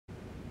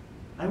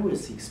I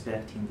was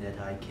expecting that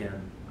I can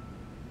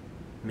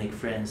make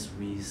friends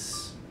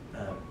with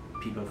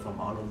people from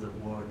all over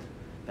the world,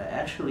 but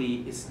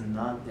actually it's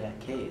not that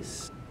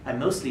case. I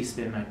mostly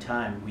spend my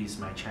time with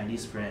my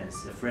Chinese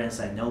friends, the friends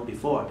I know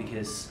before,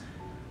 because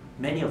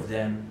many of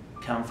them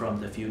come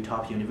from the few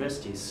top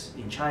universities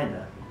in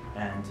China,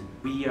 and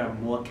we are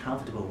more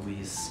comfortable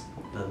with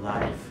the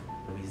life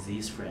with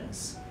these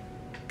friends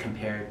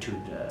compared to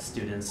the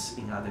students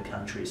in other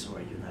countries or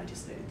United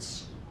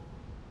States.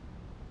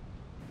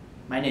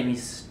 My name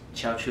is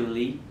Qiaochu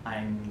Li.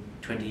 I'm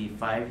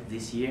 25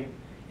 this year,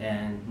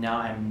 and now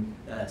I'm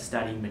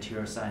studying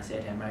material science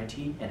at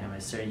MIT, and I'm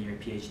a third-year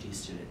PhD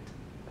student.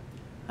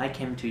 I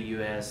came to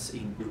US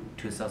in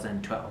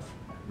 2012,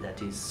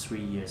 that is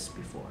 3 years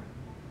before.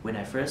 When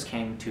I first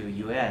came to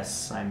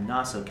US, I'm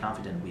not so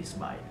confident with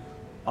my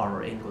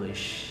oral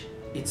English.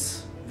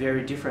 It's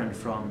very different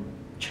from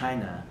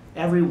China.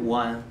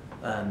 Everyone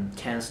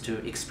tends to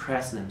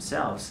express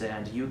themselves,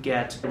 and you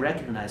get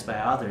recognized by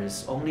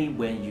others only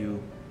when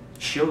you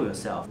show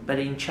yourself. But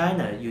in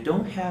China, you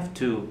don't have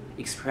to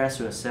express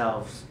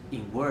yourself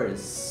in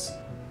words.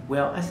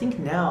 Well, I think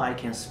now I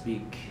can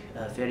speak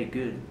very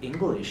good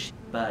English,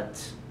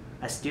 but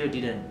I still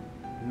didn't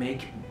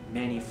make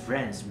many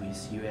friends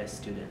with US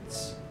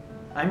students.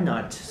 I'm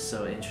not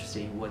so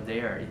interested in what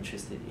they are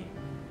interested in.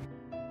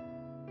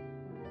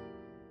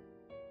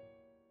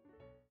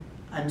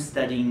 I'm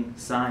studying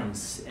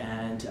science,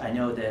 and I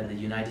know that the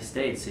United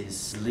States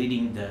is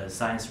leading the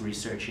science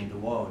research in the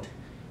world,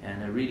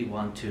 and I really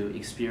want to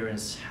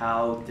experience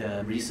how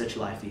the research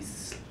life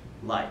is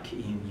like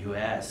in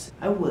US.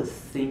 I was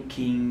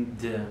thinking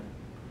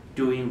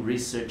doing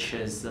research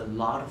is a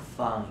lot of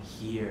fun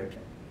here.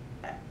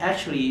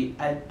 Actually,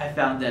 I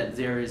found that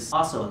there is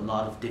also a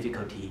lot of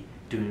difficulty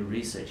doing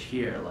research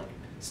here. Like,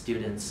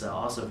 students are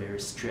also very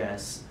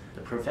stressed.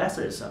 The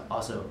professors are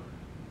also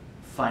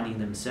finding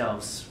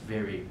themselves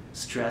very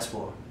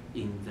stressful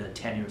in the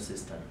tenure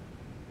system.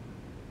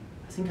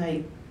 I think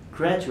I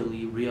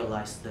gradually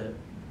realized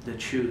the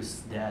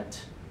truth that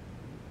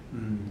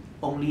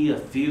only a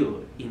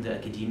few in the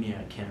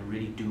academia can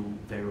really do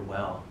very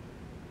well.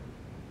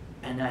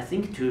 And I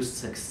think to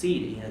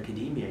succeed in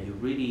academia, you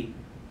really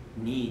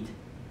need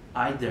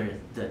either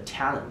the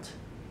talent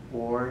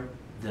or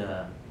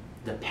the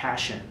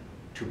passion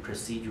to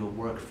proceed your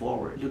work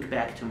forward. Look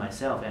back to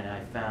myself, and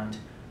I found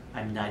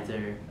I'm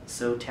neither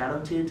so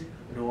talented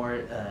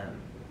nor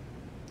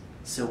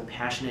so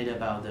passionate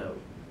about the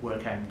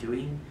work I'm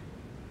doing.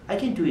 I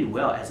can do it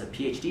well as a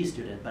PhD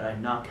student, but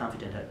I'm not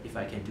confident if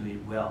I can do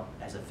it well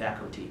as a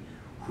faculty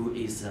who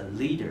is a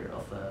leader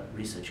of a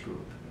research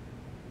group.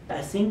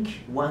 I think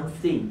one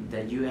thing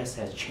that US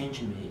has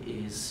changed me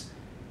is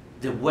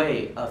the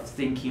way of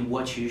thinking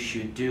what you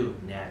should do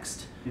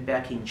next.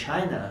 Back in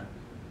China,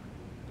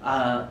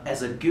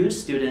 as a good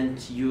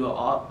student, you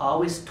are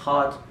always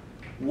taught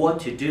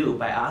what to do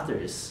by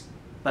others,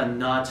 but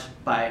not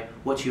by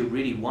what you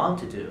really want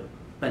to do.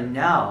 But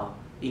now,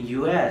 in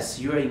US,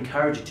 you're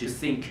encouraged to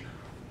think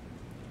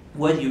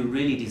what you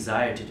really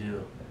desire to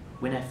do.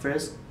 When I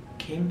first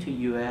came to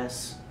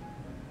US,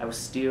 I was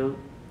still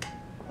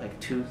like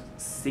too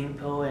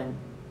simple and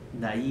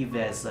naive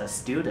as a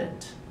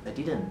student. I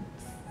didn't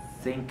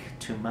think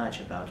too much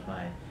about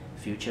my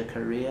future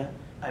career.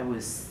 I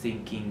was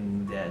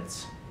thinking that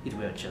it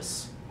will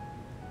just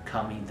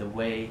come in the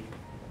way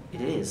it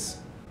is.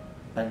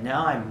 But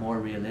now I'm more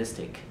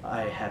realistic.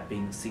 I have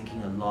been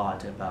thinking a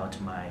lot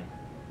about my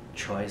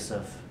choice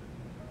of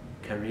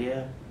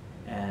career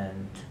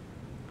and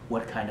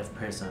what kind of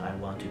person I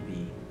want to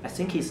be. I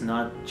think it's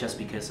not just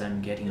because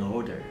I'm getting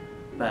older,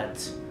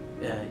 but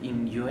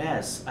in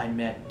US I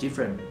met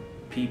different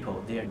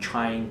people. They're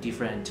trying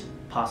different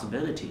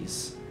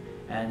possibilities,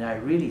 and I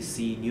really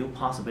see new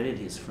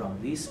possibilities from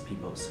these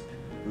people's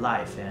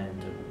life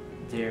and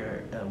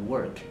their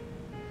work.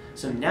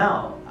 So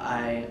now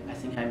I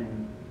think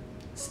I'm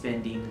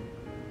spending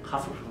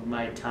half of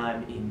my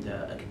time in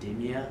the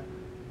academia,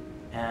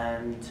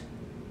 and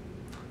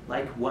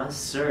like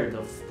 1/3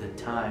 of the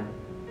time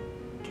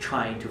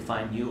trying to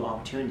find new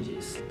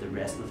opportunities, the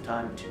rest of the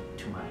time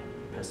to my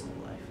personal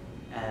life.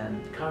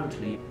 And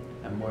currently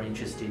I'm more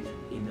interested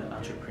in the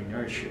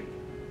entrepreneurship,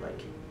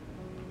 like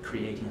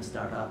creating a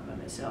startup by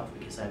myself,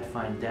 because I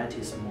find that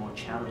is more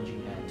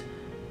challenging and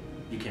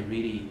you can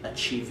really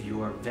achieve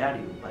your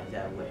value by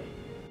that way.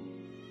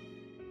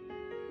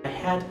 I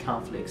had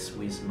conflicts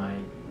with my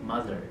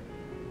mother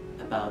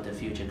about the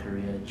future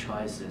career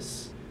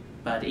choices,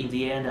 but in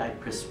the end I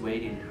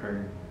persuaded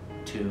her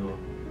to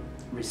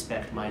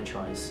respect my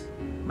choice.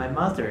 My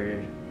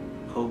mother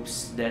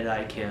hopes that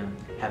I can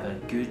have a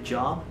good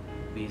job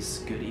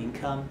with good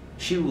income.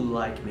 She would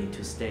like me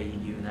to stay in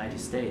the United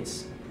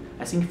States.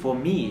 I think for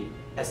me,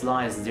 as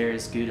long as there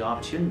is good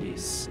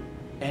opportunities,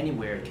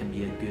 anywhere can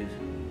be a good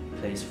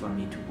place for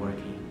me to work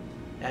in.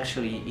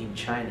 Actually, in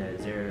China,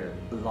 there are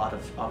a lot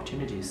of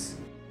opportunities.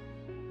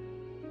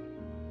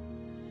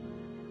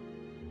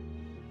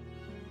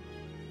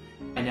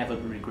 I never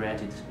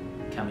regretted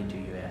coming to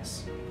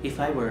US. If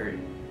I were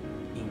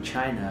in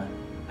China,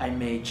 I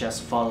may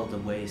just follow the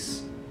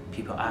ways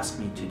people ask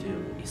me to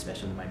do,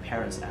 especially my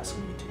parents ask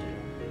me to do.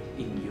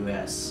 In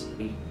US,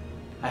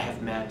 I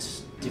have met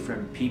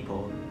different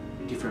people,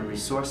 different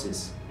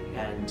resources,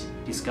 and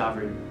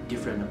discovered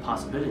different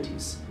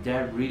possibilities.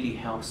 That really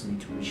helps me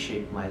to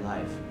reshape my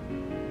life.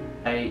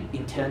 I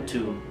intend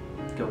to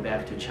go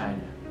back to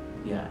China,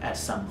 at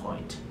some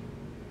point.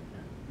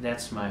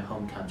 That's my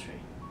home country.